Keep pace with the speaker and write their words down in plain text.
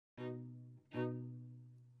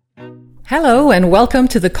Hello and welcome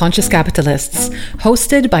to The Conscious Capitalists,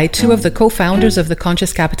 hosted by two of the co-founders of the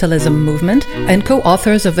Conscious Capitalism movement and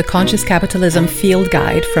co-authors of the Conscious Capitalism Field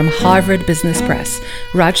Guide from Harvard Business Press,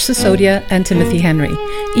 Raj Sisodia and Timothy Henry.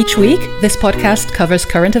 Each week, this podcast covers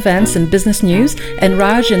current events and business news and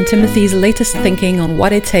Raj and Timothy's latest thinking on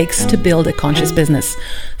what it takes to build a conscious business.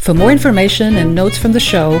 For more information and notes from the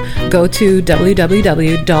show, go to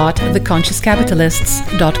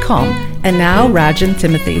www.theconsciouscapitalists.com. And now, Raj and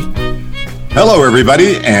Timothy. Hello,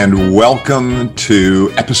 everybody, and welcome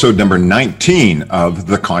to episode number 19 of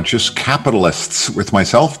The Conscious Capitalists with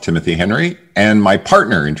myself, Timothy Henry, and my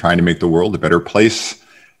partner in trying to make the world a better place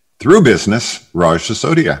through business, Raj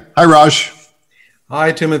Sisodia. Hi, Raj.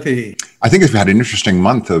 Hi, Timothy. I think we've had an interesting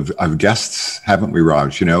month of guests, haven't we,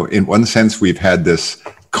 Raj? You know, in one sense, we've had this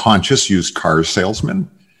conscious used car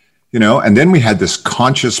salesman, and then we had this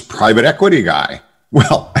conscious private equity guy.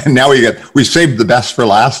 Well, and now we saved the best for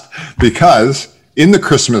last because in the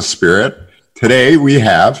Christmas spirit, today we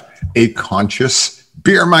have a conscious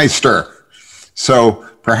beer meister. So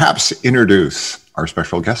perhaps introduce our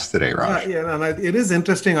special guest today, Raj. And it is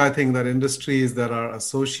interesting, I think, that industries that are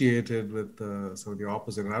associated with sort of the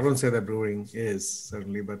opposite, and I don't say that brewing is,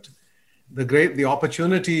 certainly, but the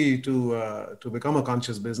opportunity to become a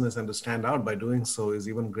conscious business and to stand out by doing so is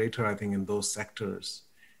even greater, I think, in those sectors.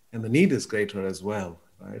 And the need is greater as well,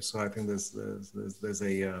 right? So I think there's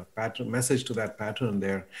a message to that pattern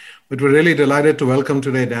there. But we're really delighted to welcome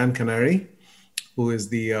today Dan Canary, who is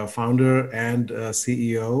the founder and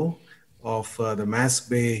CEO of the Mass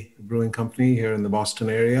Bay Brewing Company here in the Boston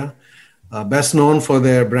area. Best known for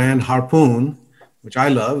their brand Harpoon, which I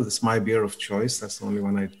love. It's my beer of choice. That's the only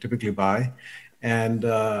one I typically buy. And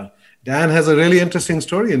Dan has a really interesting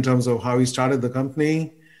story in terms of how he started the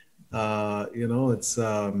company. I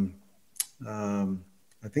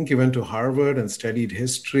think he went to Harvard and studied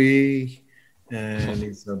history, and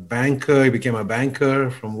he's a banker. He became a banker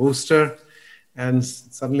from Worcester and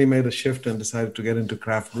suddenly made a shift and decided to get into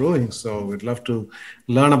craft brewing. So we'd love to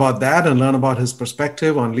learn about that and learn about his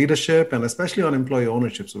perspective on leadership and especially on employee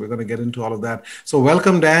ownership. So we're going to get into all of that. So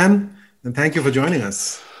welcome, Dan, and thank you for joining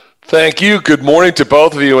us. Thank you. Good morning to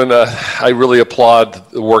both of you. And I really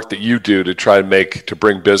applaud the work that you do to try and to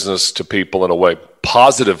bring business to people in a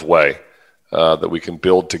positive way that we can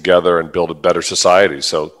build together and build a better society.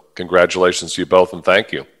 So congratulations to you both and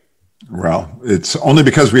thank you. Well, it's only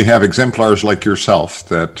because we have exemplars like yourself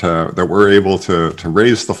that we're able to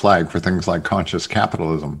raise the flag for things like conscious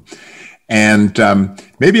capitalism. And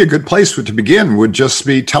maybe a good place to begin would just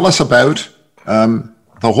be tell us about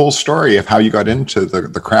the whole story of how you got into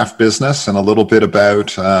the craft business and a little bit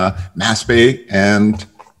about Mass Bay and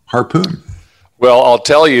Harpoon. Well, I'll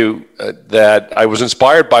tell you that I was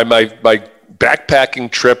inspired by my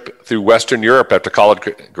backpacking trip through Western Europe after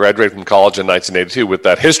graduating from college in 1982 with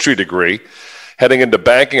that history degree. Heading into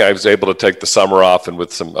banking, I was able to take the summer off and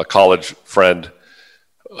with a college friend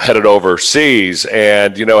headed overseas.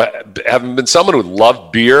 And, having been someone who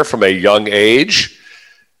loved beer from a young age,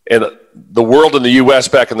 and the world in the U.S.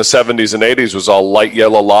 back in the 70s and 80s was all light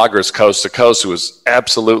yellow lagers coast to coast. It was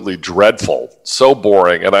absolutely dreadful, so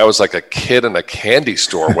boring. And I was like a kid in a candy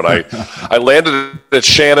store when I landed at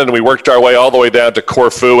Shannon and we worked our way all the way down to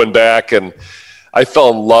Corfu and back. And I fell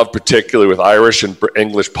in love particularly with Irish and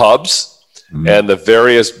English pubs and the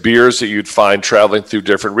various beers that you'd find traveling through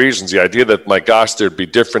different regions. The idea that, my gosh, there'd be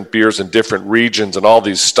different beers in different regions and all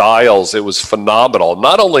these styles. It was phenomenal.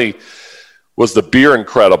 Not only was the beer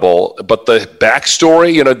incredible, but the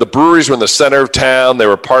backstory, the breweries were in the center of town. They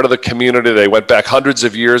were part of the community. They went back hundreds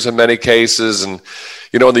of years in many cases. And,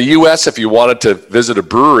 in the U.S., if you wanted to visit a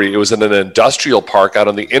brewery, it was in an industrial park out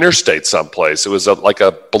on the interstate someplace. It was like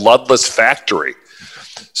a bloodless factory.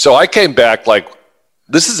 So I came back like,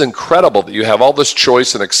 this is incredible that you have all this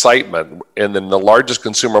choice and excitement, and in the largest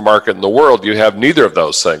consumer market in the world, you have neither of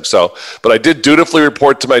those things. But I did dutifully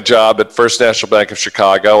report to my job at First National Bank of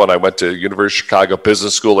Chicago, and I went to University of Chicago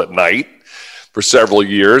Business School at night for several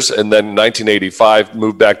years, and then in 1985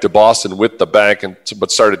 moved back to Boston with the bank,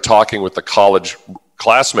 but started talking with a college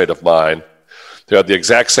classmate of mine who had the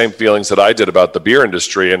exact same feelings that I did about the beer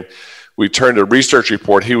industry, and we turned a research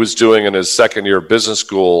report he was doing in his second year of business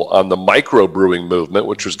school on the microbrewing movement,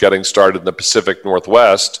 which was getting started in the Pacific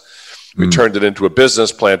Northwest. We turned it into a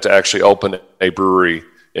business plan to actually open a brewery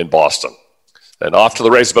in Boston. And off to the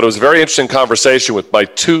races. But it was a very interesting conversation with my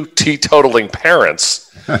two teetotaling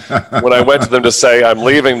parents when I went to them to say, I'm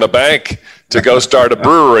leaving the bank to go start a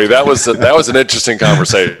brewery. That was an interesting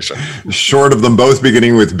conversation. Short of them both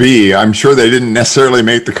beginning with B, I'm sure they didn't necessarily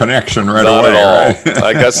make the connection right away. Not at all. Right?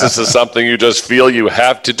 I guess this is something you just feel you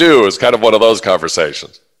have to do. It's kind of one of those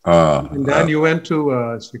conversations. And Dan, you went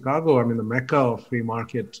to Chicago, I mean, the mecca of free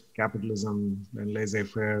market capitalism and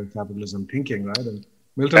laissez-faire capitalism thinking, right? And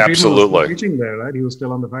Milton Friedman was still teaching there, right? He was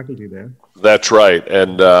still on the faculty there. That's right.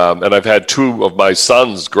 And I've had two of my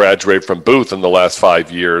sons graduate from Booth in the last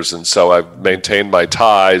 5 years. And so I've maintained my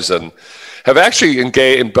ties and have actually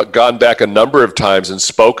engaged, gone back a number of times and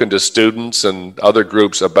spoken to students and other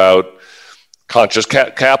groups about conscious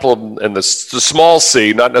capital and the small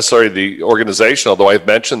c, not necessarily the organization, although I've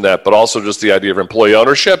mentioned that, but also just the idea of employee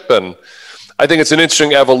ownership. And I think it's an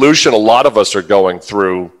interesting evolution a lot of us are going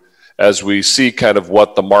through as we see kind of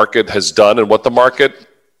what the market has done and what the market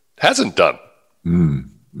hasn't done.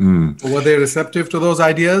 Were they receptive to those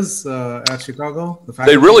ideas at Chicago?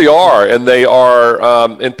 They really are. And they are,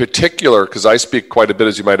 in particular, because I speak quite a bit,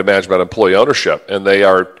 as you might imagine, about employee ownership. And they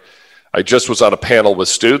are, I just was on a panel with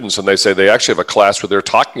students, and they say they actually have a class where they're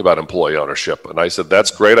talking about employee ownership. And I said, that's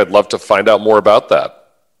great. I'd love to find out more about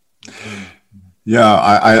that. Yeah,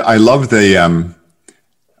 I love the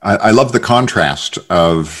I love the contrast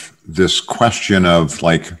of this question of,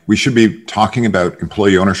 like, we should be talking about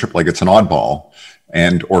employee ownership like it's an oddball,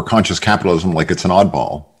 or conscious capitalism like it's an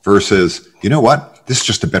oddball, versus, you know what, this is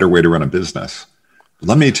just a better way to run a business.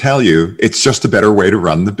 Let me tell you, it's just a better way to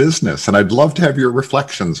run the business. And I'd love to have your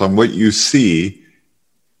reflections on what you see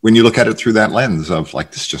when you look at it through that lens of,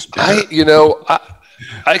 like, this is just better.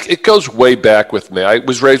 It goes way back with me. I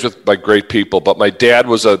was raised by great people, but my dad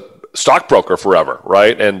was a stockbroker forever,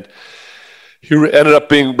 right? And he ended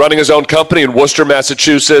up running his own company in Worcester,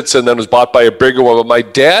 Massachusetts, and then was bought by a bigger one. But my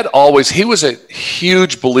dad he was a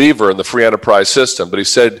huge believer in the free enterprise system. But he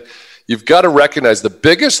said, you've got to recognize the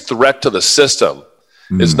biggest threat to the system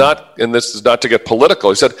is not, and this is not to get political,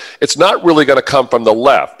 he said, it's not really going to come from the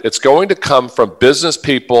left. It's going to come from business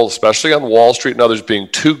people, especially on Wall Street and others, being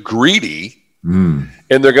too greedy, and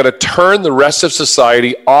they're going to turn the rest of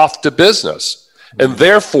society off to business. And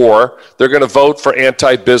therefore, they're going to vote for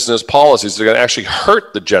anti-business policies. They're going to actually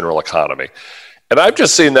hurt the general economy. And I've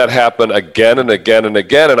just seen that happen again and again and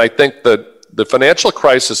again. And I think that the financial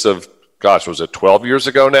crisis of, was it 12 years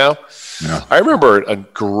ago now? Yeah. I remember a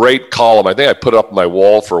great column, I think I put it up on my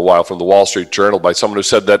wall for a while, from the Wall Street Journal, by someone who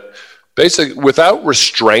said that basically without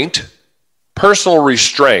restraint, personal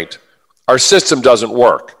restraint, our system doesn't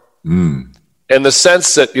work. In the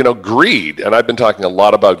sense that, greed, and I've been talking a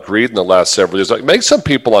lot about greed in the last several years, it makes some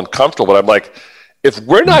people uncomfortable, but I'm like, if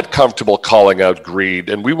we're not comfortable calling out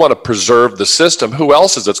greed and we want to preserve the system, who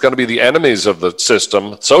else is? It's going to be the enemies of the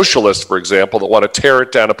system, socialists, for example, that want to tear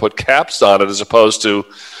it down and put caps on it, as opposed to,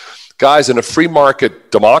 guys, in a free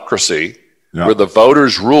market democracy where the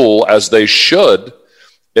voters rule as they should,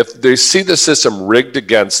 if they see the system rigged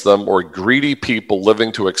against them or greedy people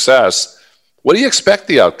living to excess, what do you expect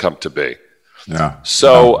the outcome to be? Yeah.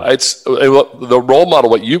 So it's the role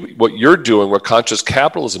model, what you're doing, what conscious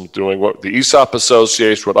capitalism is doing, what the ESOP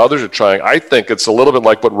Association, what others are trying. I think it's a little bit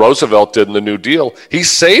like what Roosevelt did in the New Deal. He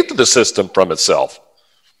saved the system from itself.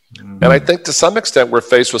 And I think to some extent we're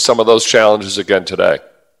faced with some of those challenges again today.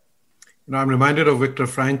 I'm reminded of Viktor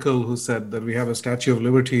Frankl, who said that we have a Statue of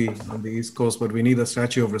Liberty on the East Coast, but we need a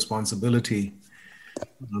Statue of Responsibility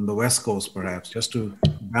on the West Coast, perhaps, just to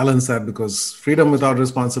balance that, because freedom without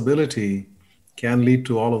responsibility can lead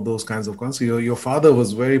to all of those kinds of consequences. Your father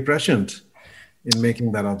was very prescient in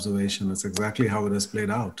making that observation. That's exactly how it has played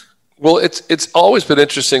out. Well, it's always been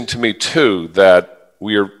interesting to me too that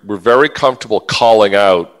we're very comfortable calling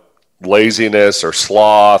out laziness or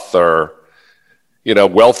sloth or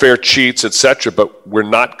welfare cheats, etc., but we're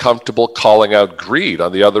not comfortable calling out greed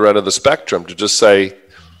on the other end of the spectrum, to just say,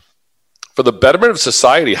 for the betterment of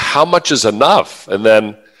society, how much is enough? And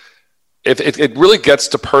then if it really gets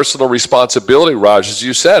to personal responsibility, Raj, as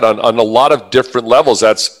you said, on a lot of different levels.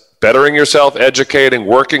 That's bettering yourself, educating,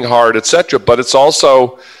 working hard, etc. But it's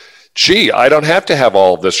also, I don't have to have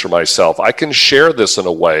all of this for myself. I can share this in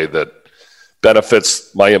a way that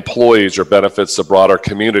benefits my employees or benefits the broader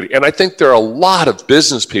community. And I think there are a lot of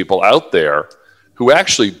business people out there who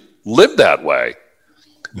actually live that way.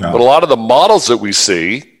 Yeah. But a lot of the models that we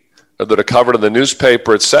see that are covered in the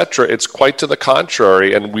newspaper, et cetera, it's quite to the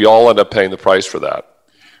contrary, and we all end up paying the price for that.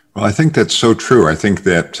 Well, I think that's so true. I think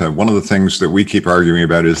that one of the things that we keep arguing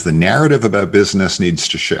about is the narrative about business needs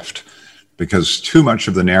to shift, because too much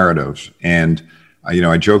of the narrative, and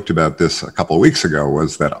I joked about this a couple of weeks ago,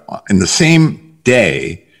 was that in the same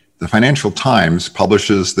day, the Financial Times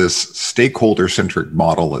publishes this stakeholder-centric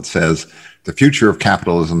model that says the future of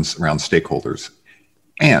capitalism is around stakeholders.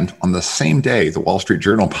 And on the same day, the Wall Street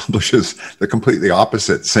Journal publishes the completely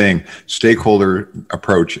opposite, saying stakeholder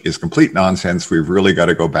approach is complete nonsense. We've really got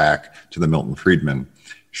to go back to the Milton Friedman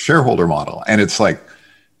shareholder model. And it's like,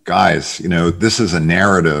 guys, this is a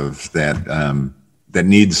narrative that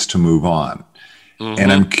needs to move on. Mm-hmm.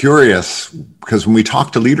 And I'm curious, because when we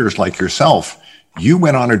talk to leaders like yourself, you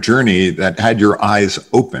went on a journey that had your eyes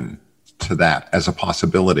open to that as a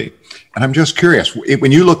possibility. And I'm just curious,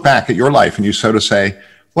 when you look back at your life and you sort of say,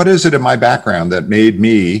 what is it in my background that made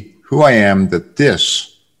me who I am, that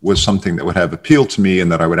this was something that would have appealed to me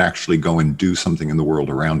and that I would actually go and do something in the world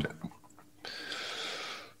around it?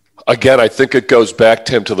 Again, I think it goes back,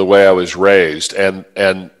 Tim, to the way I was raised. And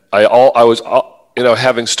I was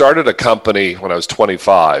having started a company when I was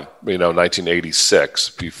 25, 1986,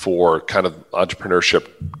 before kind of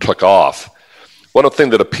entrepreneurship took off. One of the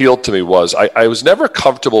things that appealed to me was I was never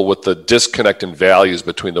comfortable with the disconnect in values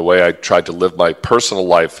between the way I tried to live my personal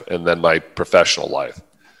life and then my professional life.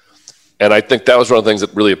 And I think that was one of the things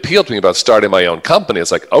that really appealed to me about starting my own company.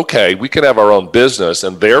 It's like, okay, we can have our own business,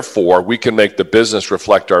 and therefore we can make the business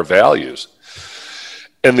reflect our values.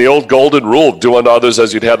 And the old golden rule of do unto others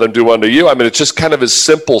as you'd have them do unto you, it's just kind of as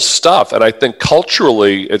simple stuff. And I think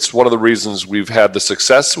culturally, it's one of the reasons we've had the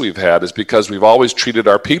success we've had is because we've always treated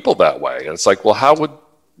our people that way. And it's like, well,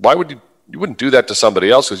 why would you wouldn't do that to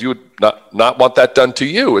somebody else because you would not want that done to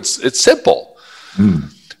you. It's simple.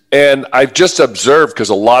 And I've just observed, because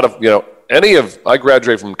a lot of, I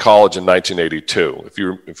graduated from college in 1982.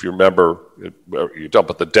 If you remember, you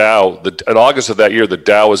dump at the Dow, in August of that year, the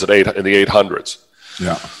Dow was in the 800s.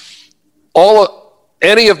 Yeah.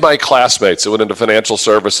 Any of my classmates that went into financial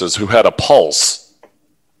services who had a pulse,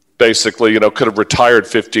 basically, could have retired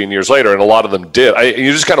 15 years later, and a lot of them did.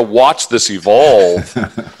 You just kind of watch this evolve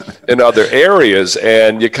in other areas,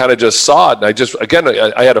 and you kind of just saw it.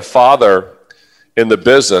 And I had a father in the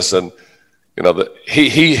business, and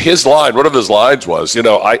his line, one of his lines was,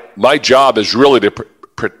 my job is really to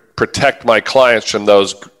protect my clients from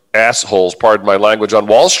those assholes, pardon my language, on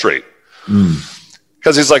Wall Street.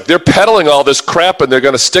 Because he's like, they're peddling all this crap and they're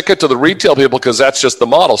going to stick it to the retail people because that's just the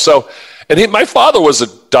model. So, and my father was a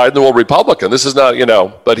dyed-in-the-wool Republican. This is not,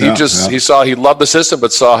 but he he loved the system,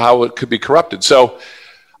 but saw how it could be corrupted. So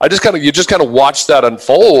you just kind of watch that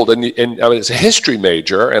unfold. And it's a history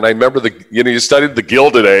major. And I remember you studied the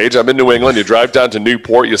Gilded Age. I'm in New England. You drive down to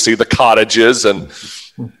Newport, you see the cottages, and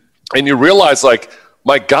you realize, like,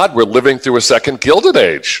 my God, we're living through a second Gilded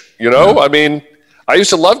Age. I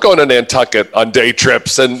used to love going to Nantucket on day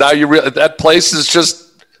trips, and now that place is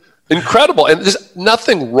just incredible. And there's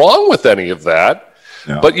nothing wrong with any of that,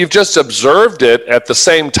 but you've just observed it at the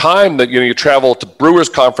same time that you travel to brewers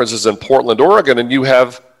conferences in Portland, Oregon, and you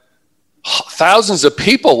have thousands of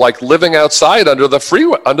people like living outside under the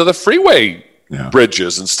freeway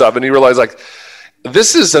bridges and stuff, and you realize like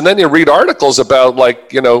this is, and then you read articles about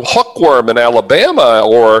like hookworm in Alabama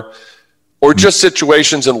or just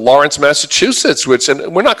situations in Lawrence, Massachusetts,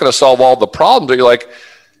 and we're not going to solve all the problems, but you're like,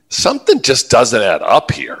 something just doesn't add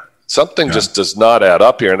up here. Something just does not add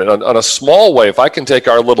up here. And on a small way, if I can take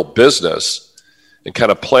our little business and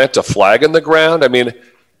kind of plant a flag in the ground,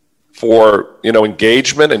 for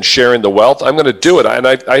engagement and sharing the wealth, I'm going to do it. And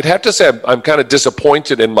I'd have to say I'm kind of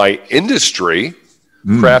disappointed in my industry,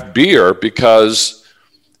 craft beer, because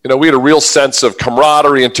we had a real sense of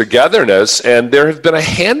camaraderie and togetherness, and there have been a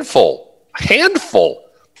handful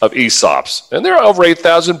of ESOPs, and there are over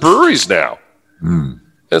 8,000 breweries now.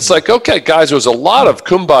 It's like, okay, guys, there was a lot of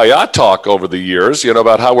kumbaya talk over the years,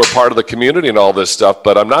 about how we're part of the community and all this stuff,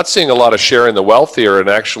 but I'm not seeing a lot of sharing the wealth here and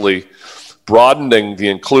actually broadening the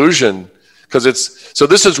inclusion, because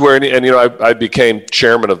this is where, I became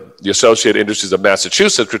chairman of the Associated Industries of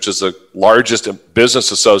Massachusetts, which is the largest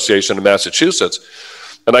business association in Massachusetts,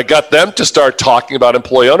 and I got them to start talking about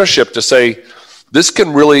employee ownership, to say, this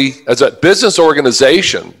can really, as a business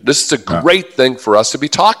organization, this is a great thing for us to be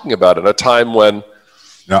talking about in a time when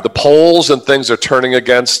the polls and things are turning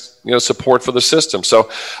against, support for the system. So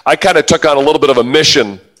I kind of took on a little bit of a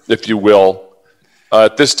mission, if you will,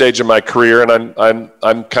 at this stage of my career, and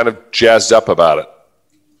I'm kind of jazzed up about it.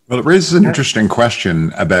 Well, it raises an interesting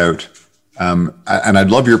question about, and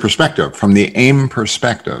I'd love your perspective from the AIM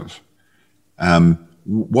perspective.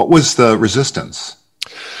 What was the resistance?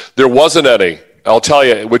 There wasn't any. I'll tell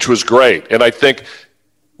you, which was great. And I think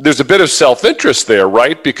there's a bit of self-interest there,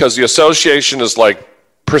 right? Because the association is like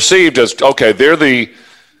perceived as, okay, they're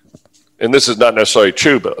and this is not necessarily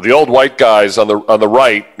true, but the old white guys on the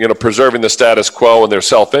right, preserving the status quo and their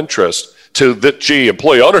self-interest, to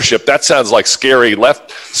employee ownership, that sounds like scary left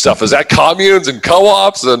stuff. Is that communes and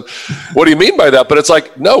co-ops? And what do you mean by that? But it's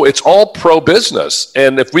like, no, it's all pro-business.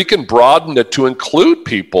 And if we can broaden it to include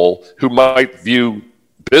people who might view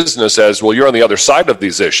business as, well, you're on the other side of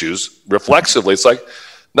these issues, reflexively, it's like,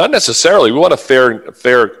 not necessarily. We want a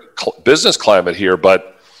fair business climate here,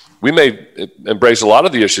 but we may embrace a lot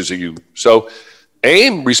of the issues that you. So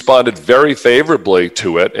AIM responded very favorably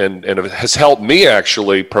to it, and it has helped me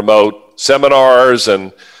actually promote seminars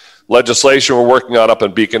and legislation we're working on up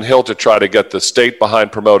in Beacon Hill to try to get the state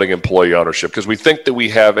behind promoting employee ownership, because we think that we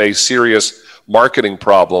have a serious marketing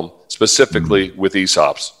problem specifically with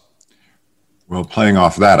ESOPs. Well, playing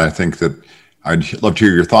off that, I think that I'd love to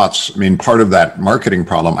hear your thoughts. I mean, part of that marketing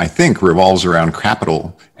problem, I think, revolves around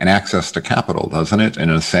capital and access to capital, doesn't it,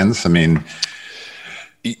 in a sense? I mean,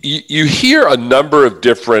 you hear a number of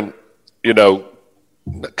different,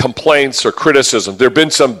 complaints or criticism. There have been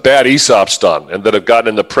some bad ESOPs done and that have gotten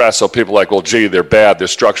in the press, so people are like, well, gee, they're bad, they're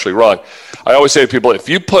structurally wrong. I always say to people, if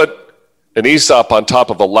you put an ESOP on top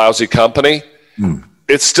of a lousy company,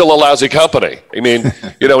 it's still a lousy company. I mean,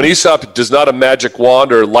 an ESOP does not a magic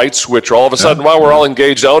wand or light switch, or all of a sudden, while we're all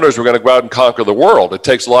engaged owners, we're going to go out and conquer the world. It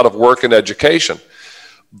takes a lot of work and education.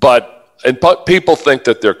 But people think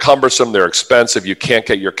that they're cumbersome, they're expensive, you can't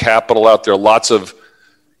get your capital out there, lots of,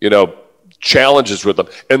 challenges with them.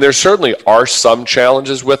 And there certainly are some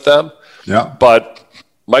challenges with them. Yeah. But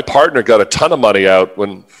my partner got a ton of money out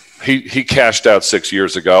when he cashed out 6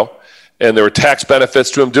 years ago. And there were tax benefits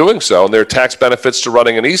to him doing so, and there are tax benefits to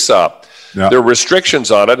running an ESOP. Yeah. There are restrictions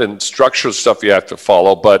on it and structural stuff you have to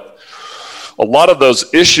follow, but a lot of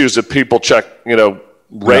those issues that people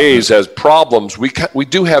raise as problems, we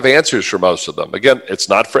do have answers for most of them. Again, it's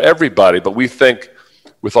not for everybody, but we think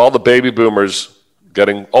with all the baby boomers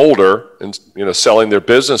getting older and selling their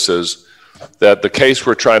businesses, that the case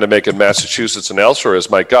we're trying to make in Massachusetts and elsewhere is,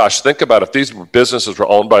 my gosh, think about if these businesses were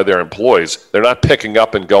owned by their employees, they're not picking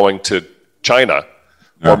up and going to China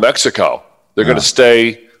or Mexico. They're going to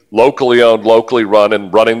stay locally owned, locally run,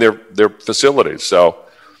 and running their facilities. So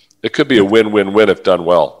it could be a win-win-win if done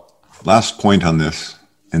well. Last point on this,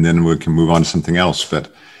 and then we can move on to something else,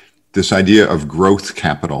 but this idea of growth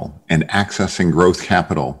capital and accessing growth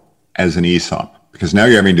capital as an ESOP, because now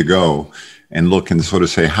you're having to go and look and sort of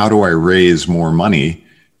say, how do I raise more money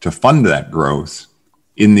to fund that growth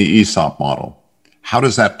in the ESOP model? How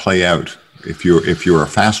does that play out if you're a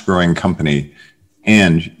fast-growing company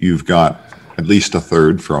and you've got at least a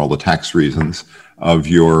third, for all the tax reasons, of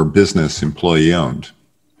your business employee-owned?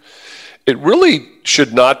 It really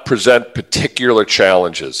should not present particular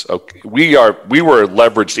challenges. Okay. We were a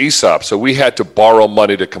leveraged ESOP, so we had to borrow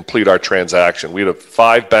money to complete our transaction. We had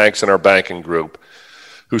 5 banks in our banking group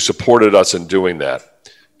who supported us in doing that.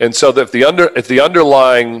 And so that if the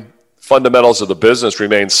underlying fundamentals of the business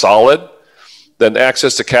remain solid, then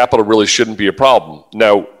access to capital really shouldn't be a problem.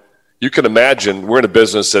 Now, you can imagine we're in a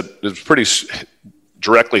business that is pretty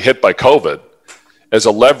directly hit by COVID. As a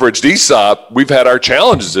leveraged ESOP, we've had our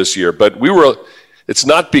challenges this year, but it's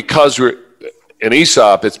not because we're an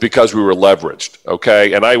ESOP, it's because we were leveraged,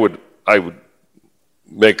 okay? And I would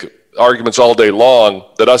make arguments all day long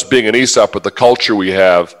that us being an ESOP with the culture we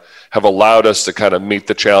have allowed us to kind of meet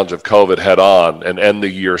the challenge of COVID head on and end the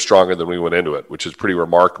year stronger than we went into it, which is pretty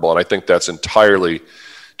remarkable. And I think that's entirely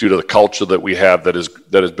due to the culture that we have that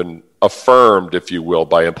has been affirmed, if you will,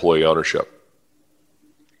 by employee ownership.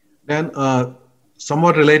 Dan,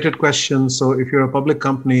 somewhat related question. So if you're a public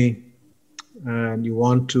company and you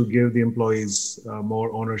want to give the employees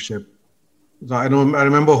more ownership, so I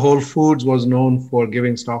remember Whole Foods was known for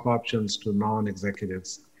giving stock options to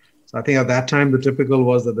non-executives. So I think at that time, the typical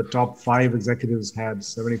was that the top 5 executives had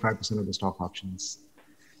 75% of the stock options.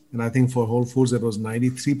 And I think for Whole Foods, it was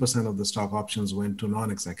 93% of the stock options went to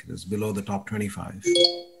non-executives below the top 25.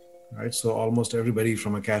 Right? So almost everybody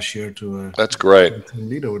from a cashier to a that's great team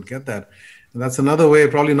leader would get that. And that's another way,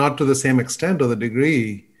 probably not to the same extent or the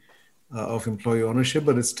degree of employee ownership,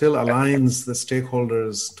 but it still aligns the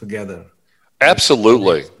stakeholders together.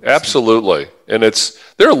 Absolutely. And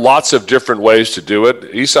there are lots of different ways to do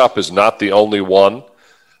it. ESOP is not the only one.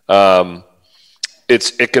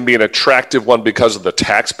 It can be an attractive one because of the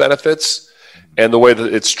tax benefits and the way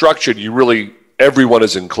that it's structured. Everyone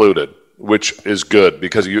is included, which is good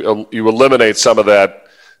because you eliminate some of that.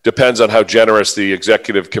 Depends on how generous the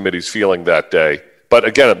executive committee's feeling that day. But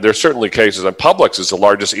again, there's certainly cases, and Publix is the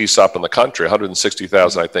largest ESOP in the country,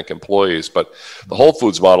 160,000, I think, employees. But the Whole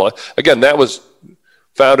Foods model, again, that was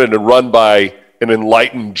founded and run by an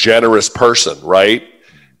enlightened, generous person, right?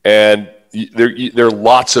 And there are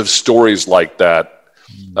lots of stories like that.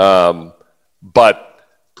 But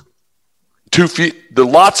there are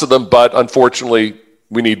lots of them, but unfortunately,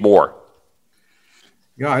 we need more.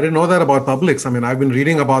 Yeah, I didn't know that about Publix. I mean, I've been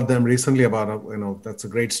reading about them recently about, that's a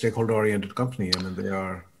great stakeholder-oriented company. I mean, they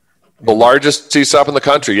are the largest ESOP in the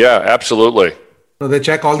country. Yeah, absolutely. So they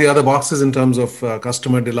check all the other boxes in terms of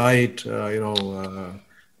customer delight,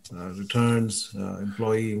 returns,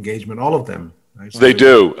 employee engagement, all of them. Right? So They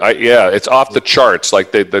do. It's off the charts.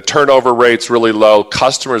 Like the turnover rate's really low.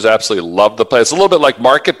 Customers absolutely love the place. It's a little bit like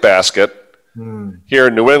Market Basket here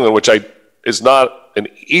in New England, which is not an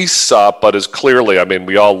ESOP, but is clearly, I mean,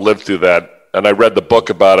 we all lived through that. And I read the book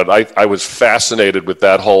about it. I was fascinated with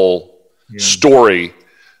that whole story.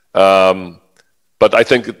 But I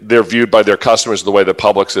think they're viewed by their customers the way that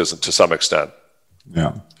Publix is to some extent.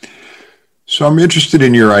 Yeah. So I'm interested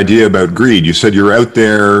in your idea about greed. You said you're out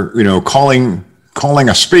there, calling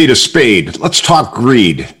a spade. Let's talk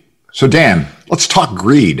greed. So Dan, let's talk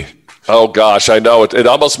greed. Oh gosh, I know it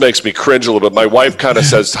almost makes me cringe a little bit. My wife kind of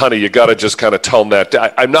says, honey, you got to just kind of tone that down.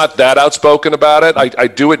 I'm not that outspoken about it. I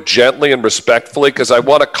do it gently and respectfully because I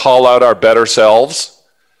want to call out our better selves.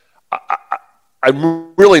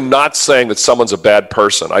 I'm really not saying that someone's a bad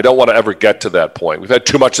person. I don't want to ever get to that point. We've had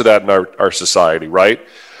too much of that in our society, right?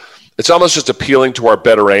 It's almost just appealing to our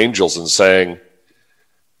better angels and saying,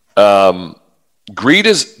 greed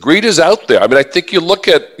is out there. I mean, I think you look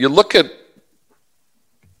at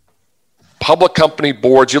public company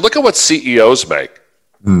boards, you look at what CEOs make.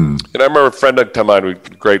 And I remember a friend of mine, we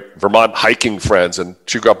great Vermont hiking friends, and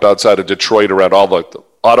she grew up outside of Detroit around all the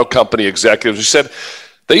auto company executives. She said,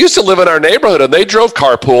 they used to live in our neighborhood and they drove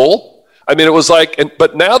carpool. I mean, it was like,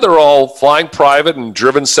 but now they're all flying private and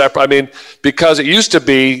driven separate. I mean, because it used to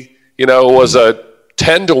be, it was a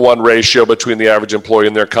 10-to-1 ratio between the average employee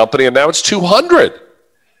and their company, and now it's 200.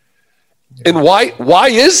 And why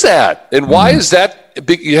is that? And why is that?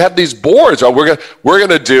 You have these boards. Oh, we're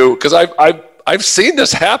gonna do, because I've seen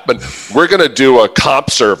this happen. We're gonna do a comp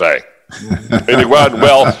survey. And you go out,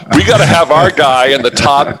 well, we got to have our guy in the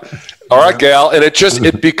top, or our gal, and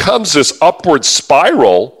it becomes this upward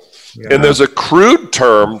spiral. And there's a crude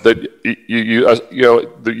term that you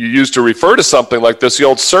use to refer to something like this, the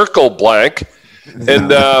old circle blank,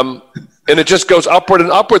 and it just goes upward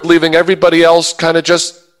and upward, leaving everybody else kind of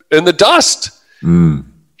just in the dust.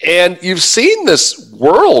 And you've seen this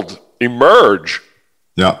world emerge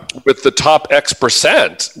with the top X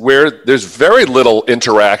percent, where there's very little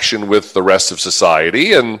interaction with the rest of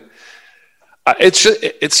society, and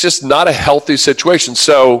it's just not a healthy situation.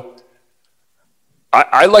 So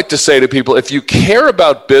I like to say to people, if you care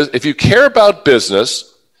about business, if you care about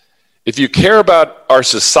our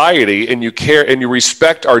society, and you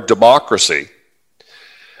respect our democracy,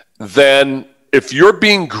 then if you're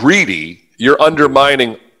being greedy, you're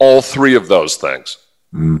undermining all three of those things.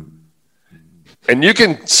 And you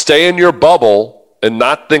can stay in your bubble and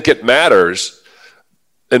not think it matters.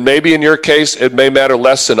 And maybe in your case, it may matter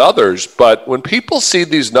less than others. But when people see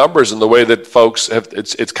these numbers and the way that folks have,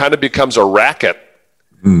 it kind of becomes a racket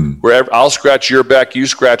where I'll scratch your back, you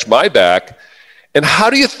scratch my back. And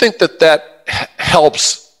how do you think that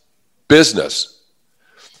helps business?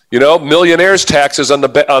 Millionaires taxes on the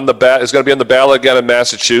is going to be on the ballot again in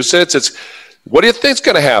Massachusetts. What do you think is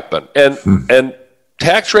going to happen? And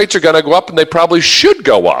tax rates are going to go up, and they probably should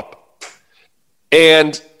go up.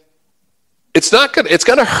 And it's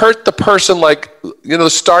going to hurt the person,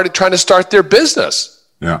 trying to start their business.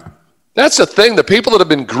 Yeah. That's the thing. The people that have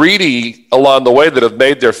been greedy along the way, that have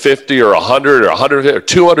made their 50 or 100 or 100 or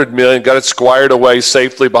 200 million, got it squired away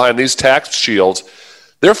safely behind these tax shields,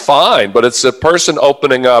 they're fine. But it's a person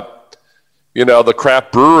opening up, the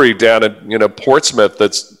craft brewery down in, Portsmouth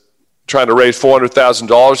that's trying to raise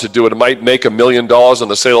 $400,000 to do it. It might make $1 million on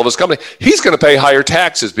the sale of his company. He's going to pay higher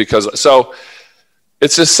taxes so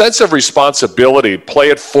it's a sense of responsibility. Play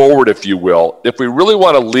it forward, if you will. If we really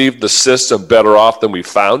want to leave the system better off than we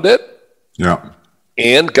found it. Yeah.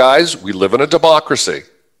 And guys, we live in a democracy.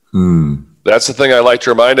 That's the thing I like to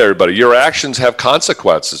remind everybody. Your actions have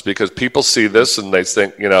consequences, because people see this and they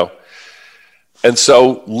think, and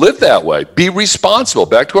so live that way. Be responsible.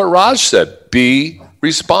 Back to what Raj said, be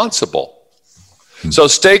responsible. So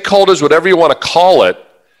stakeholders, whatever you want to call it,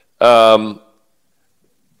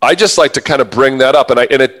 I just like to kind of bring that up, and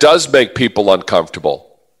it does make people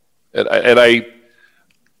uncomfortable. And I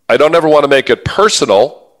don't ever want to make it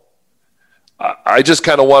personal. I just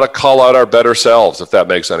kind of want to call out our better selves, if that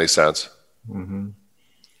makes any sense. Well,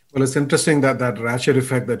 it's interesting that ratchet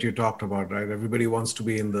effect that you talked about, right? Everybody wants to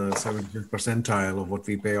be in the 75th percentile of what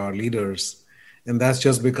we pay our leaders. And that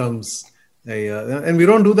just becomes and we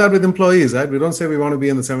don't do that with employees, right? We don't say we want to be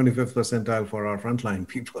in the 75th percentile for our frontline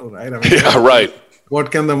people, right? Right.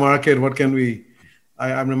 What can the market, what can we,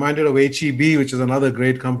 I'm reminded of HEB, which is another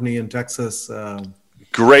great company in Texas.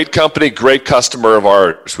 Great company, great customer of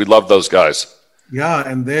ours. We love those guys. Yeah,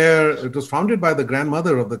 and it was founded by the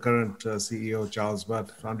grandmother of the current CEO, Charles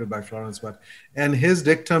Butt, founded by Florence Butt. And his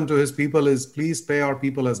dictum to his people is, please pay our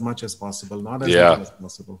people as much as possible, not as little as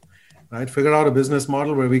possible. Right? Figure out a business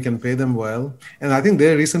model where we can pay them well. And I think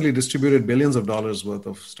they recently distributed billions of dollars worth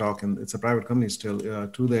of stock, and it's a private company still,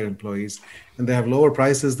 to their employees. And they have lower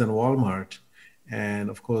prices than Walmart. And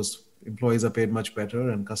of course, employees are paid much better,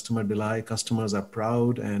 and customers are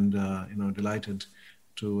proud and delighted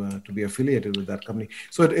to be affiliated with that company.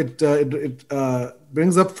 So it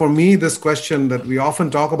brings up for me this question that we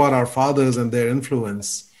often talk about our fathers and their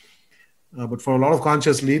influence. But for a lot of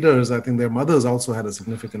conscious leaders, I think their mothers also had a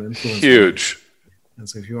significant influence. Huge. And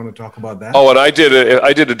so if you want to talk about that. Oh, and I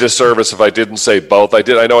did a disservice if I didn't say both.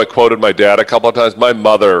 I know I quoted my dad a couple of times. My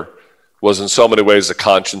mother was in so many ways the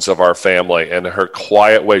conscience of our family, and her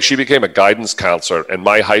quiet way. She became a guidance counselor in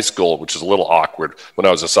my high school, which is a little awkward when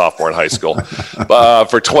I was a sophomore in high school,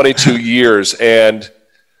 for 22 years. And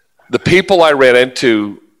the people I ran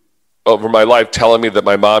into over my life telling me that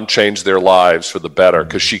my mom changed their lives for the better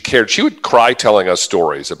because she cared. She would cry telling us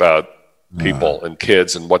stories about people and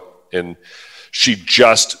kids and she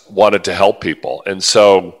just wanted to help people.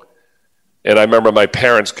 And I remember my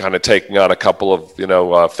parents kind of taking on a couple of,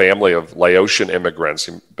 family of Laotian immigrants.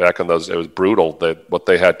 Back in those, it was brutal what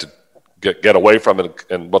they had to get away from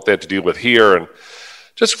and what they had to deal with here. And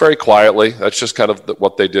just very quietly, that's just kind of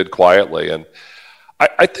what they did quietly. And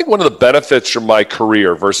I think one of the benefits from my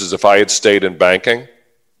career versus if I had stayed in banking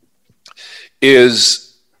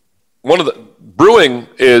is brewing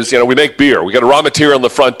is, we make beer. We got a raw material in the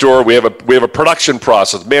front door. We have a production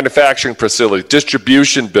process, manufacturing facility,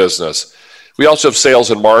 distribution business. We also have sales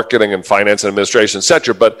and marketing and finance and administration, et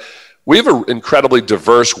cetera. But we have an incredibly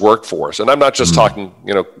diverse workforce. And I'm not just talking,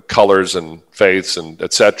 colors and faiths and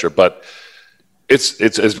et cetera, but it's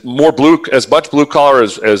as much blue collar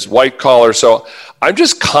as white collar. So I'm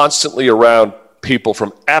just constantly around people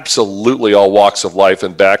from absolutely all walks of life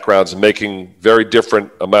and backgrounds and making very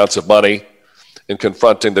different amounts of money and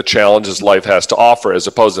confronting the challenges life has to offer, as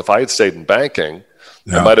opposed to if I had stayed in banking,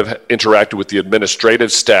 I might have interacted with the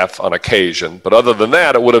administrative staff on occasion. But other than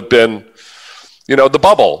that, it would have been, the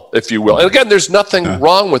bubble, if you will. And again, there's nothing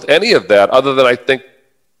wrong with any of that other than I think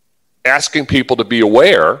asking people to be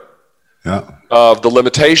aware of the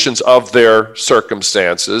limitations of their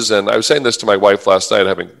circumstances. And I was saying this to my wife last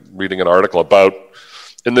night, reading an article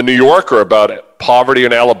in the New Yorker about poverty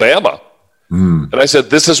in Alabama. And I said,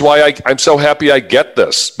 this is why I'm so happy I get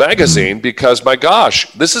this magazine, because my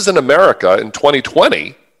gosh, this is in America in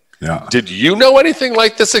 2020. Yeah. Did you know anything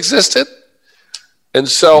like this existed? And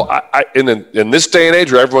so in this day and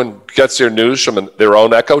age where everyone gets their news from their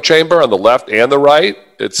own echo chamber on the left and the right,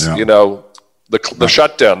 it's, the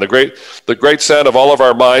shutdown, the great sound of all of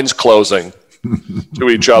our minds closing to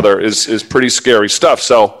each other is pretty scary stuff.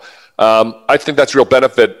 So I think that's a real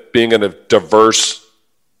benefit being in a diverse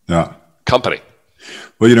company.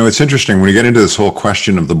 Well, it's interesting when you get into this whole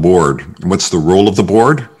question of the board and what's the role of the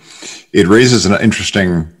board, it raises an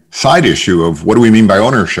interesting side issue of what do we mean by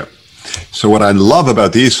ownership? So what I love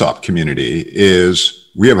about the ESOP community is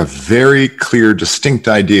we have a very clear, distinct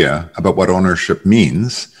idea about what ownership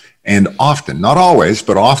means. And often, not always,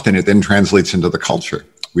 but often it then translates into the culture.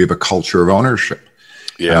 We have a culture of ownership.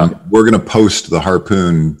 Yeah. We're going to post the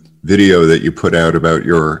Harpoon video that you put out about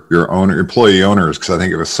your employee owners, because I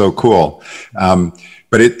think it was so cool.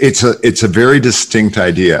 But it's a very distinct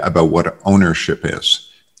idea about what ownership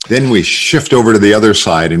is. Then we shift over to the other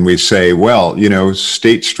side and we say, well,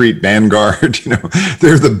 State Street, Vanguard,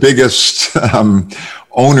 they're the biggest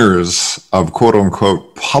owners of quote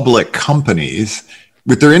unquote public companies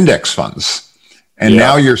with their index funds. And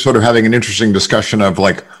now you're sort of having an interesting discussion of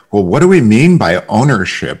like, well, what do we mean by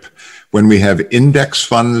ownership when we have index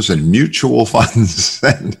funds and mutual funds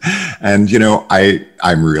and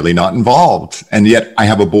I'm really not involved. And yet I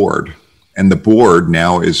have a board, and the board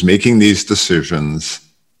now is making these decisions.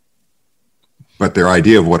 But their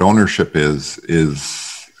idea of what ownership is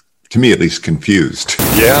to me at least confused.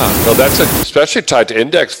 Yeah, no, that's especially tied to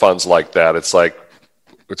index funds like that. It's like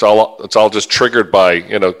it's all just triggered by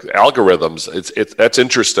algorithms. That's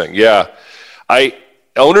interesting. Yeah,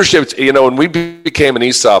 ownership. When we became an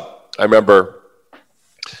ESOP, I remember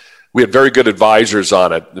we had very good advisors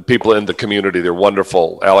on it. The people in the community, they're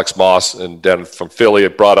wonderful. Alex Moss and Dan from Philly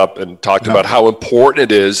had brought up and talked about how important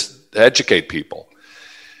it is to educate people.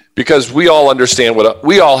 Because we all understand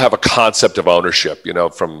we all have a concept of ownership,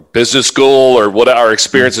 from business school or what our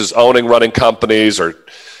experiences owning, running companies or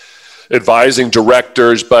advising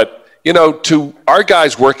directors. But, to our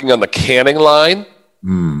guys working on the canning line,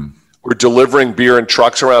 we're delivering beer in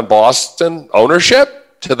trucks around Boston,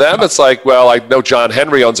 ownership, To them, it's like, well, I know John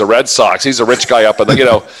Henry owns the Red Sox. He's a rich guy up in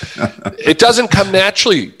the, it doesn't come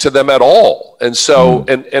naturally to them at all. And so,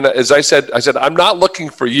 and as I said, I'm not looking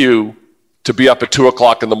for you to be up at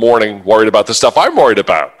 2:00 in the morning worried about the stuff I'm worried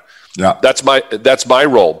about. Yeah. That's my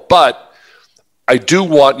role. But I do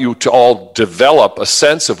want you to all develop a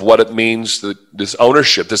sense of what it means, this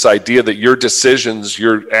ownership, this idea that your decisions,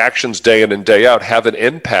 your actions day in and day out have an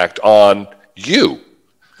impact on you.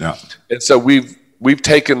 Yeah. And so we've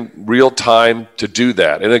taken real time to do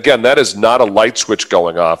that. And again, that is not a light switch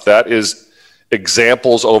going off. That is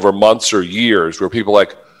examples over months or years where people are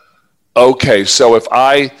like, okay, so if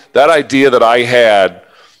that idea that I had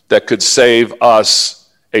that could save us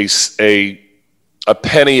a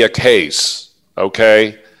penny a case,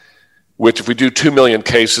 okay, which if we do 2 million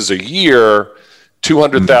cases a year,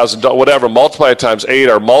 $200,000, whatever, multiply it times 8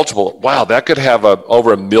 or multiple, wow, that could have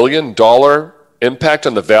over $1 million impact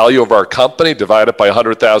on the value of our company, divide it by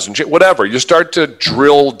 100,000, whatever. You start to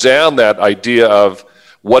drill down that idea of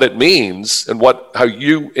what it means and how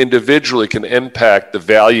you individually can impact the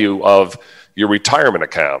value of your retirement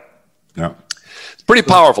account. Yeah. It's pretty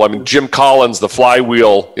powerful. I mean, Jim Collins, the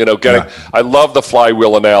flywheel, I love the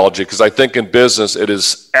flywheel analogy because I think in business it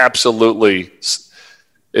is absolutely,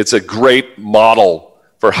 it's a great model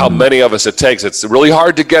for how many of us it takes. It's really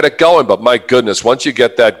hard to get it going, but my goodness, once you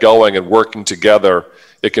get that going and working together,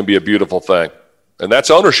 it can be a beautiful thing. And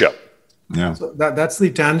that's ownership. Yeah. So that's the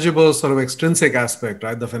tangible sort of extrinsic aspect,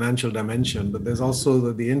 right? The financial dimension, but there's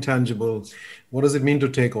also the intangible. What does it mean to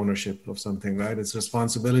take ownership of something, right? It's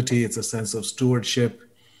responsibility. It's a sense of stewardship,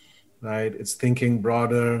 right? It's thinking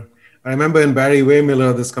broader. I remember in Barry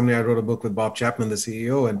Waymiller, this company, I wrote a book with Bob Chapman, the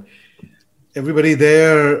CEO, and everybody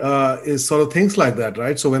there is sort of things like that,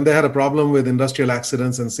 right? So when they had a problem with industrial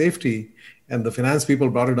accidents and safety, and the finance people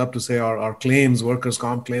brought it up to say our claims, workers'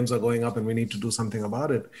 comp claims are going up and we need to do something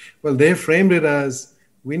about it. Well, they framed it as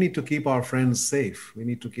we need to keep our friends safe. We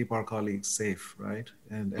need to keep our colleagues safe, right?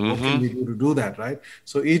 And what can we do to do that, right?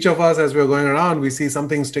 So each of us, as we're going around, we see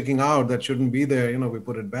something sticking out that shouldn't be there. We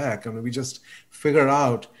put it back and we just figure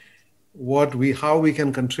out how we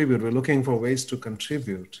can contribute. We're looking for ways to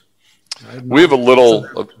contribute. Right? We have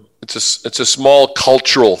it's a small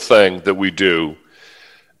cultural thing that we do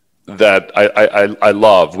that I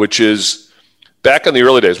love, which is back in the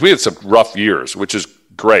early days, we had some rough years, which is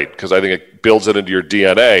great because I think it builds it into your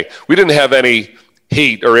DNA. We didn't have any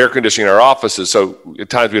heat or air conditioning in our offices, so at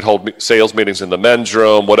times we'd hold sales meetings in the men's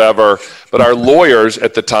room, whatever. But our lawyers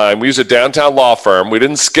at the time, we used a downtown law firm. We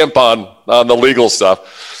didn't skimp on the legal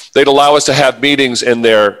stuff. They'd allow us to have meetings in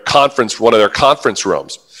one of their conference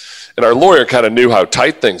rooms. And our lawyer kind of knew how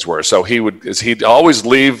tight things were. So he'd always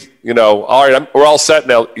leave, all right, we're all set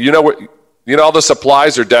now. All the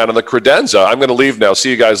supplies are down in the credenza. I'm going to leave now. See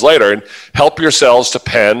you guys later. And help yourselves to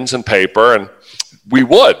pens and paper. And we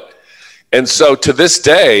would. And so to this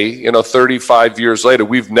day, 35 years later,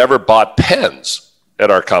 we've never bought pens at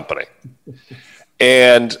our company.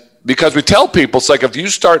 And because we tell people, it's like if you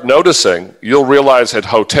start noticing, you'll realize at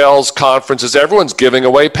hotels, conferences, everyone's giving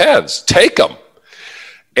away pens. Take them.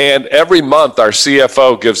 And every month, our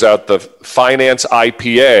CFO gives out the Finance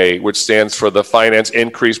IPA, which stands for the Finance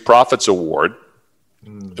Increased Profits Award.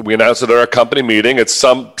 We announce it at our company meeting. It's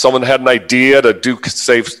someone had an idea to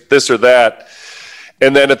save this or that.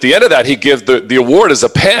 And then at the end of that, he gives the award as a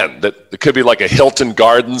pen. That it could be like a Hilton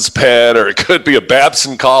Gardens pen, or it could be a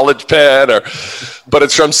Babson College pen, but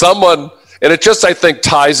it's from someone. And it just, I think,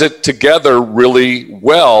 ties it together really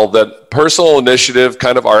well, that personal initiative,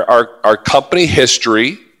 kind of our company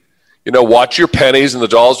history, watch your pennies and the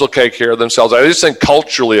dollars will take care of themselves. I just think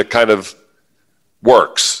culturally it kind of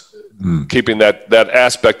works, keeping that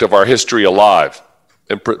aspect of our history alive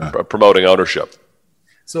and promoting ownership.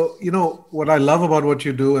 So, what I love about what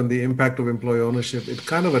you do and the impact of employee ownership, it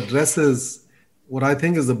kind of addresses what I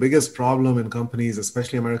think is the biggest problem in companies,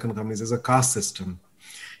 especially American companies, is a caste system.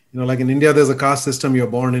 Like in India, there's a caste system you're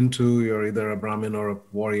born into. You're either a Brahmin or a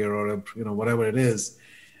warrior or whatever it is.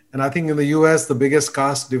 And I think in the US, the biggest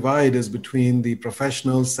caste divide is between the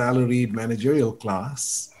professional, salaried, managerial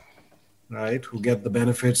class, right, who get the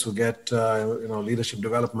benefits, who get leadership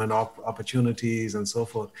development opportunities and so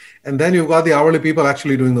forth. And then you've got the hourly people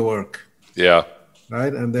actually doing the work. Yeah.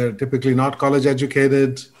 Right, and they're typically not college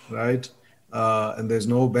educated, right, and there's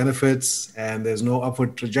no benefits and there's no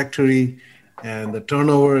upward trajectory. And the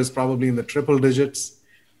turnover is probably in the triple digits,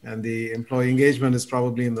 and the employee engagement is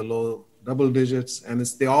probably in the low double digits. And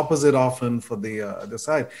it's the opposite often for the other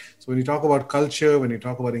side. So when you talk about culture, when you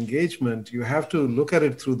talk about engagement, you have to look at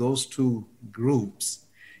it through those two groups.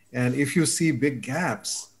 And if you see big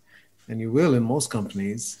gaps, and you will in most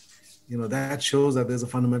companies, that shows that there's a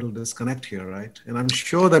fundamental disconnect here, right? And I'm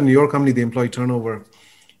sure that in your company, the employee turnover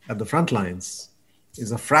at the front lines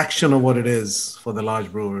is a fraction of what it is for the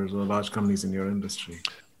large brewers or large companies in your industry.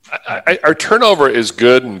 Our turnover is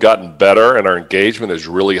good and gotten better, and our engagement is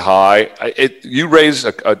really high. You raise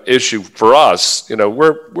an issue for us.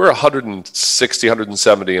 We're 160,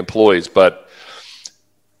 170 employees, but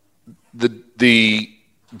the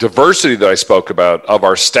diversity that I spoke about of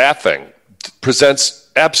our staffing presents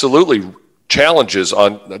absolutely challenges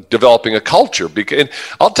on developing a culture. And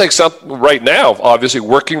I'll take something right now, obviously,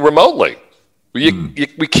 working remotely.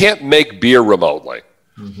 We can't make beer remotely.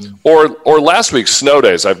 Mm-hmm. Or last week's snow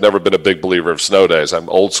days. I've never been a big believer of snow days. I'm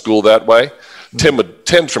old school that way.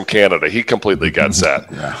 Tim's from Canada. He completely gets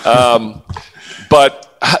that. Yeah. But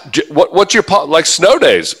what's your like snow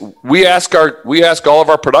days? We ask all of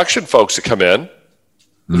our production folks to come in.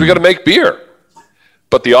 We got to make beer.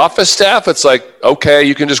 But the office staff, it's like, okay,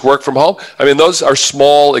 you can just work from home. I mean, those are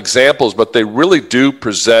small examples, but they really do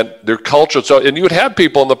present their culture. So, and you would have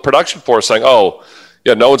people in the production force saying, "Oh,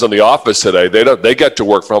 yeah, no one's in the office today. They get to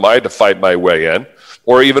work from home. I had to fight my way in."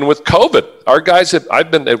 Or even with COVID,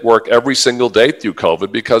 I've been at work every single day through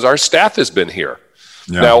COVID because our staff has been here.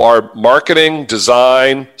 Yeah. Now, our marketing,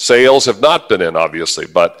 design, sales have not been in, obviously,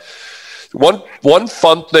 but one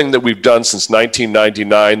fun thing that we've done since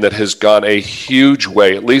 1999 that has gone a huge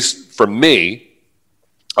way, at least for me,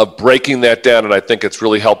 of breaking that down, and I think it's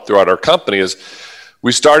really helped throughout our company, is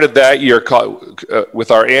we started that year with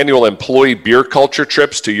our annual employee beer culture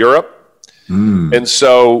trips to Europe. And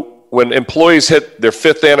so when employees hit their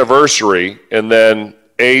 5th anniversary and then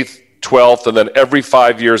 8th, 12th, and then every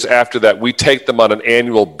 5 years after that, we take them on an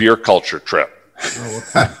annual beer culture trip.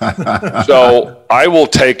 So I will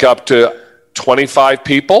take up to 25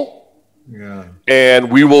 people,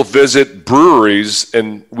 and we will visit breweries.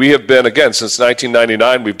 And we have been, again, since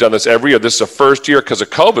 1999, we've done this every year. This is the first year because of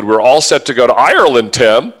COVID. We're all set to go to Ireland,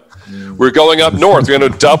 Tim. Yeah. We're going up north. We're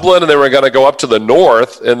going to Dublin, and then we're going to go up to the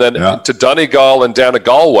north, and then to Donegal and down to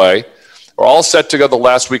Galway. We're all set to go the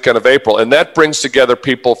last weekend of April. And that brings together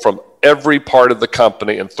people from every part of the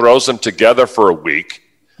company and throws them together for a week.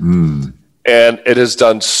 And it has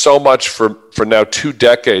done so much for now 2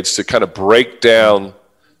 decades to kind of break down.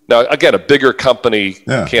 Now, again, a bigger company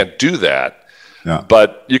can't do that,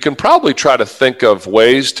 but you can probably try to think of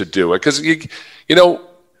ways to do it. Because,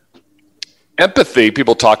 empathy,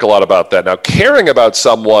 people talk a lot about that. Now, caring about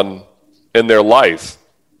someone in their life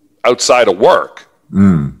outside of work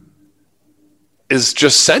is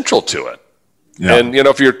just central to it. Yeah. And,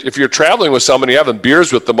 if you're traveling with somebody, having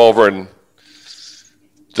beers with them over in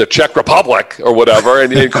the Czech Republic or whatever,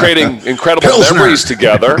 and creating incredible memories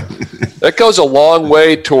together, that goes a long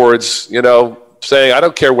way towards, saying, I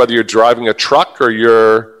don't care whether you're driving a truck or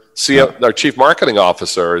you're our chief marketing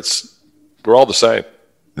officer. We're all the same.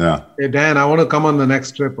 Yeah. Hey, Dan, I want to come on the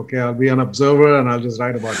next trip. Okay. I'll be an observer and I'll just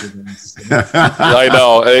write about you. I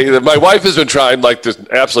know. Hey, my wife has been trying, there's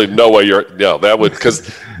absolutely no way because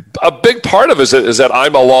a big part of it is that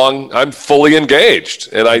I'm fully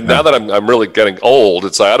engaged. And now that I'm really getting old,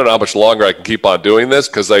 it's like, I don't know how much longer I can keep on doing this,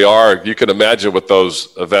 because you can imagine what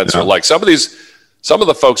those events are like. Some of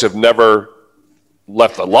the folks have never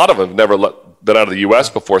left, a lot of them have never been out of the U.S.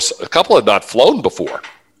 before. A couple had not flown before.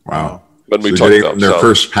 Wow. When we took them. Their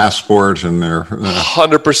first passport and their...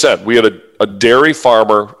 100%. We had a dairy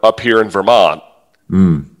farmer up here in Vermont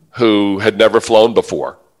who had never flown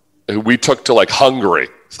before, who we took to Hungary.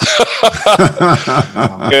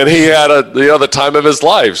 And he had the time of his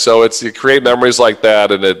life. So you create memories like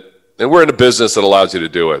that, and we're in a business that allows you to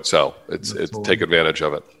do it. So it's take advantage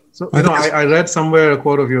of it. So I read somewhere a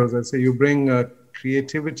quote of yours that say you bring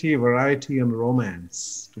creativity, variety, and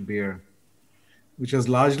romance to beer, which has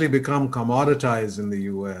largely become commoditized in the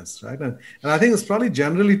US, right? And I think it's probably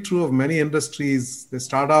generally true of many industries. They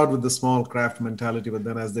start out with the small craft mentality, but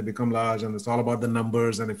then as they become large, and it's all about the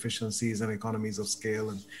numbers and efficiencies and economies of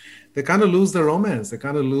scale, and they kind of lose the romance. They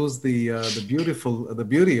kind of lose the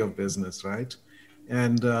beauty of business, right?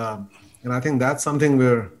 And I think that's something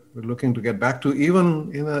we're looking to get back to,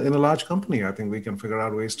 even in a large company. I think we can figure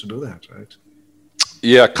out ways to do that, right?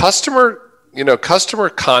 Yeah, customer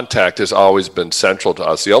contact has always been central to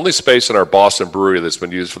us. The only space in our Boston brewery that's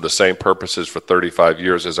been used for the same purposes for 35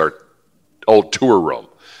 years is our old tour room,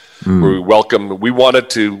 where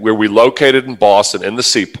where we located in Boston in the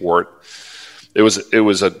seaport. It was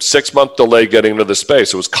a 6-month delay getting into the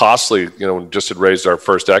space. It was costly, just had raised our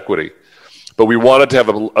first equity. But we wanted to have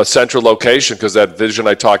a central location because that vision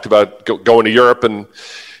I talked about going to Europe and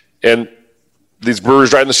these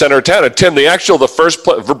breweries right in the center of town. And Tim, the first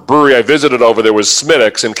brewery I visited over there was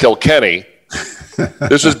Smittix in Kilkenny,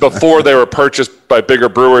 This was before they were purchased by bigger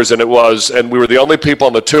brewers, and we were the only people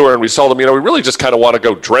on the tour, and we told them, we really just kind of want to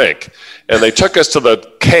go drink. And they took us to the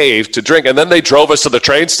cave to drink, and then they drove us to the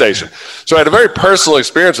train station. So I had a very personal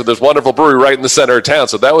experience with this wonderful brewery right in the center of town.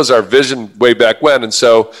 So that was our vision way back when. And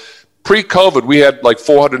so pre-COVID, we had like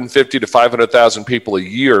 450 to 500,000 people a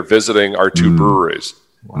year visiting our two breweries.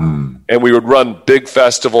 Wow. And we would run big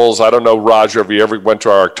festivals. I don't know, Roger, if you ever went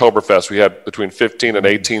to our Oktoberfest, we had between 15 and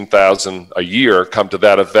 18,000 a year come to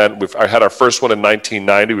that event. I had our first one in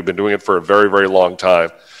 1990. We've been doing it for a very, very long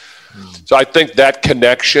time. So I think that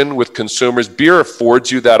connection with consumers, beer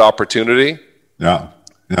affords you that opportunity. Yeah.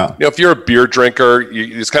 If you're a beer drinker,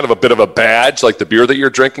 it's kind of a bit of a badge, like the beer that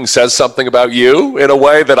you're drinking says something about you in a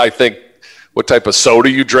way that I think what type of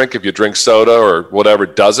soda you drink, if you drink soda or whatever,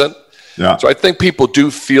 doesn't. Yeah. So I think people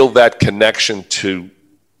do feel that connection to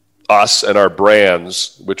us and our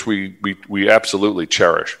brands, which we absolutely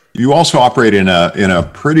cherish. You also operate in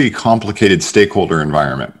a pretty complicated stakeholder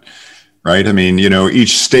environment, right? I mean,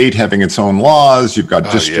 each state having its own laws. You've got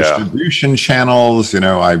distribution channels.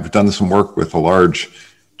 I've done some work with a large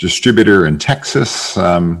distributor in Texas,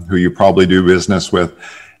 who you probably do business with,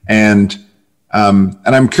 and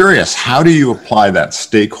I'm curious, how do you apply that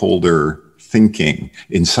stakeholder thinking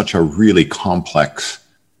in such a really complex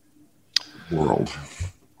world?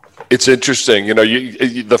 It's interesting,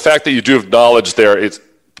 the fact that you do have knowledge there. It's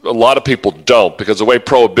a lot of people don't, because the way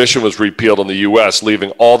prohibition was repealed in the U.S.,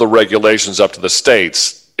 leaving all the regulations up to the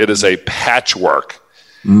states, it is a patchwork.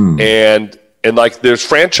 And like there's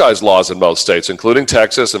franchise laws in most states, including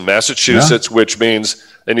Texas and Massachusetts, which means,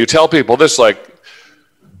 and you tell people this, like,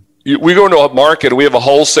 we go into a market and we have a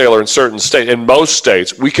wholesaler in certain states. In most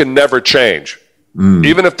states, we can never change.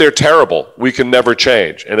 Even if they're terrible, we can never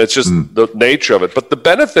change. And it's just the nature of it. But the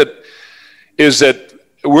benefit is that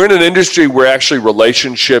we're in an industry where actually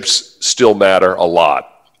relationships still matter a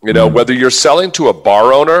lot. Whether you're selling to a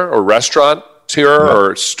bar owner or restaurateur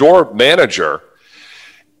or store manager,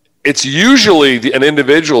 it's usually an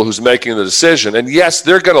individual who's making the decision. And yes,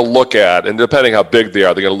 they're going to look at, and depending how big they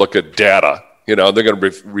are, they're going to look at data. They're going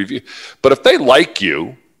to review. But if they like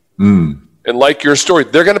you and like your story,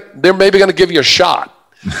 they're maybe going to give you a shot.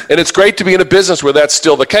 And it's great to be in a business where that's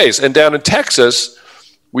still the case. And down in Texas,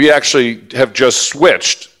 we actually have just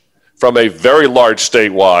switched from a very large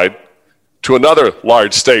statewide to another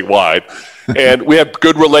large statewide. And we have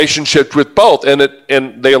good relationships with both.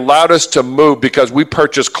 And they allowed us to move because we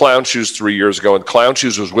purchased Clown Shoes 3 years ago, and Clown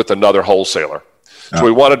Shoes was with another wholesaler. So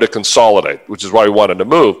we wanted to consolidate, which is why we wanted to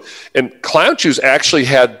move. And Clown Shoes actually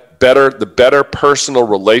had the better personal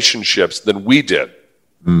relationships than we did.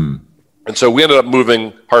 And so we ended up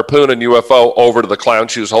moving Harpoon and UFO over to the Clown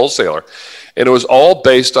Shoes wholesaler. And it was all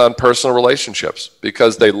based on personal relationships,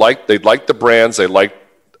 because they liked the brands, they liked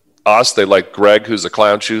us, they liked Greg, who's the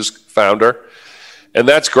Clown Shoes founder. And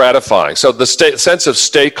that's gratifying. So the sense of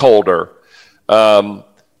stakeholder,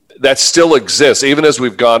 that still exists, even as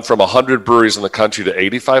we've gone from 100 breweries in the country to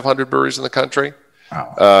 8,500 breweries in the country.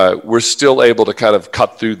 Wow. We're still able to kind of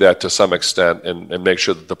cut through that to some extent and make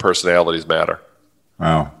sure that the personalities matter.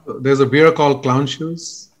 Wow. There's a beer called Clown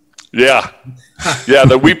Shoes. Yeah.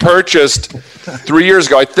 That we purchased 3 years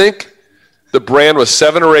ago. I think the brand was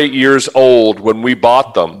 7 or 8 years old when we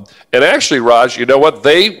bought them. And actually, Raj, you know what?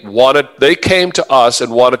 They came to us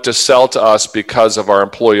and wanted to sell to us because of our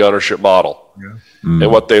employee ownership model. Yeah.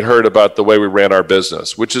 And what they'd heard about the way we ran our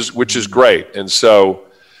business, which is great. And so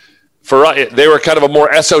for us, they were kind of a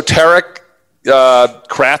more esoteric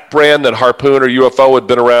craft brand than Harpoon or UFO had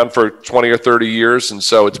been around for 20 or 30 years. And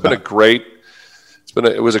so it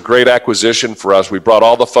was a great acquisition for us. We brought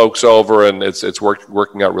all the folks over, and it's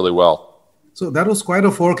working out really well. So that was quite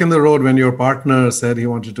a fork in the road when your partner said he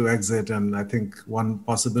wanted to exit. And I think one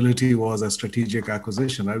possibility was a strategic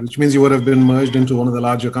acquisition, right? Which means you would have been merged into one of the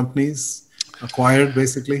larger companies. Acquired,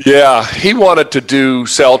 basically? Yeah, he wanted to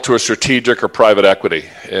sell to a strategic or private equity.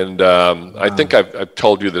 And I think I've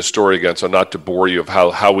told you this story again, so not to bore you, of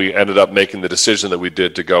how we ended up making the decision that we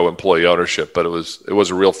did to go employee ownership. But it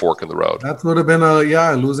was a real fork in the road. That would have been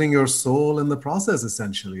losing your soul in the process,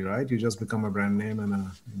 essentially, right? You just become a brand name and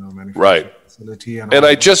a manufacturing facility. And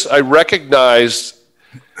I recognized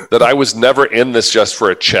that I was never in this just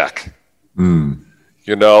for a check.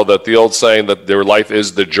 That the old saying that their life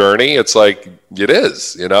is the journey, it's like, it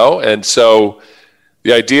is, And so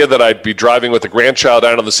the idea that I'd be driving with a grandchild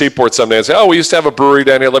down to the seaport someday and say, oh, we used to have a brewery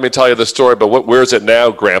down here, let me tell you the story, but where's it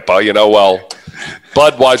now, Grandpa? Well,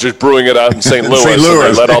 Budweiser's brewing it out in St. Louis, and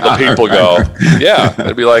they let all the people go. Yeah,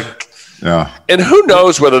 it'd be like, and who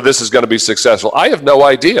knows whether this is going to be successful? I have no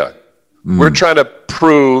idea. We're trying to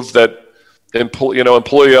prove that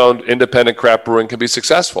employee-owned independent craft brewing can be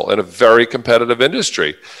successful in a very competitive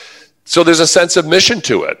industry. So there's a sense of mission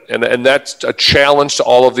to it, and that's a challenge to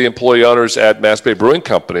all of the employee owners at Mass Bay Brewing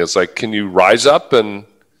Company. It's like, can you rise up and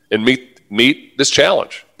meet this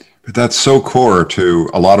challenge? But that's so core to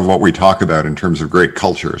a lot of what we talk about in terms of great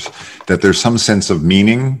cultures, that there's some sense of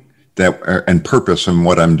meaning and purpose in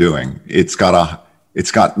what I'm doing. It's got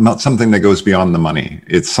something that goes beyond the money.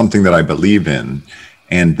 It's something that I believe in,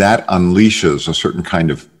 and that unleashes a certain kind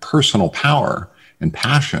of personal power and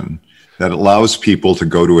passion that allows people to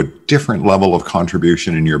go to a different level of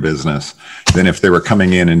contribution in your business than if they were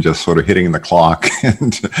coming in and just sort of hitting the clock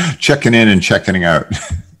and checking in and checking out.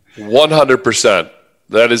 100%.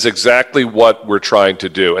 That is exactly what we're trying to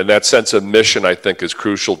do. And that sense of mission, I think, is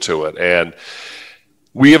crucial to it. And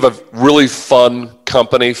we have a really fun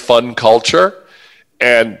company, fun culture,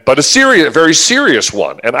 but a very serious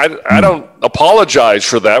one. And I don't apologize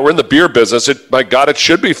for that. We're in the beer business. My God, it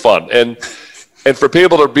should be fun. And for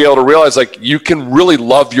people to be able to realize, like, you can really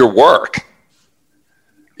love your work,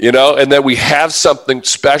 and that we have something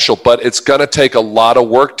special, but it's going to take a lot of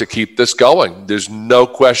work to keep this going. There's no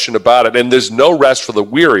question about it. And there's no rest for the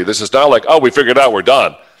weary. This is not like, oh, we figured it out, we're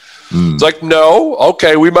done. It's like, no,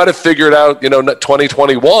 okay, we might have figured out,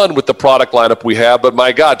 2021 with the product lineup we have, but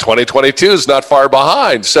my God, 2022 is not far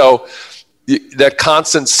behind. So that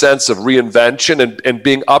constant sense of reinvention and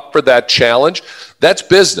being up for that challenge, that's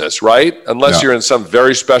business, right? Unless you're in some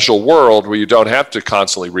very special world where you don't have to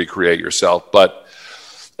constantly recreate yourself.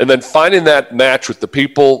 And then finding that match with the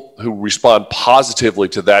people who respond positively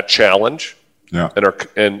to that challenge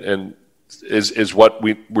and is what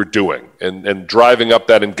we're doing, and driving up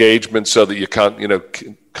that engagement so that you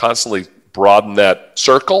constantly broaden that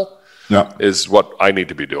circle is what I need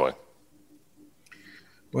to be doing.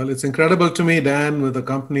 Well, it's incredible to me, Dan, with a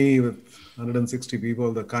company with 160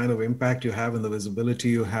 people, the kind of impact you have and the visibility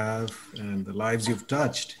you have and the lives you've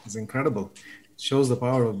touched is incredible. It shows the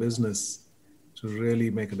power of business to really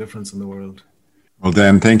make a difference in the world. Well,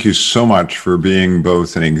 Dan, thank you so much for being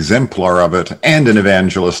both an exemplar of it and an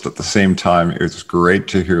evangelist at the same time. It's great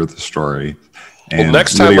to hear the story. Well,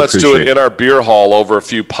 next time, let's do it in our beer hall over a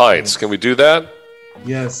few pints. Can we do that?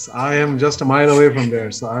 Yes, I am just a mile away from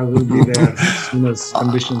there, so I will be there as soon as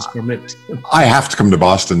conditions permit. I have to come to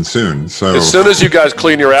Boston soon. So as soon as you guys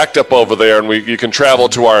clean your act up over there, and you can travel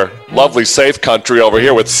to our lovely safe country over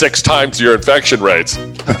here with 6 times your infection rates.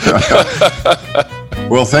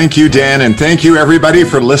 Well, thank you, Dan, and thank you, everybody,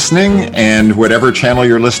 for listening. And whatever channel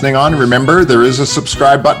you're listening on, remember, there is a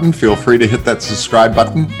subscribe button. Feel free to hit that subscribe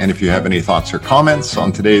button. And if you have any thoughts or comments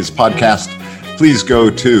on today's podcast, please go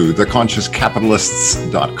to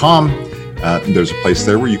theconsciouscapitalists.com. There's a place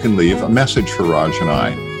there where you can leave a message for Raj and I.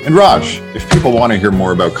 And Raj, if people want to hear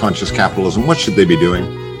more about conscious capitalism, what should they be doing?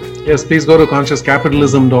 Yes, please go to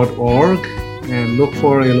consciouscapitalism.org and look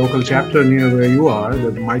for a local chapter near where you are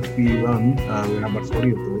that might be run. We have about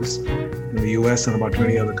 40 of those in the US and about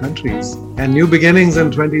 20 other countries. And new beginnings in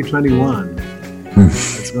 2021.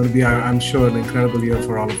 It's going to be, I'm sure, an incredible year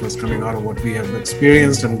for all of us, coming out of what we have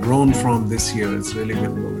experienced and grown from this year. It's really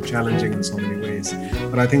been challenging in so many ways.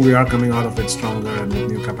 But I think we are coming out of it stronger and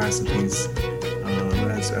with new capacities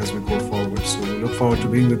as we go forward. So we look forward to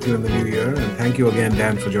being with you in the new year. And thank you again,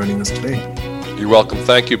 Dan, for joining us today. You're welcome.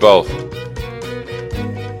 Thank you both.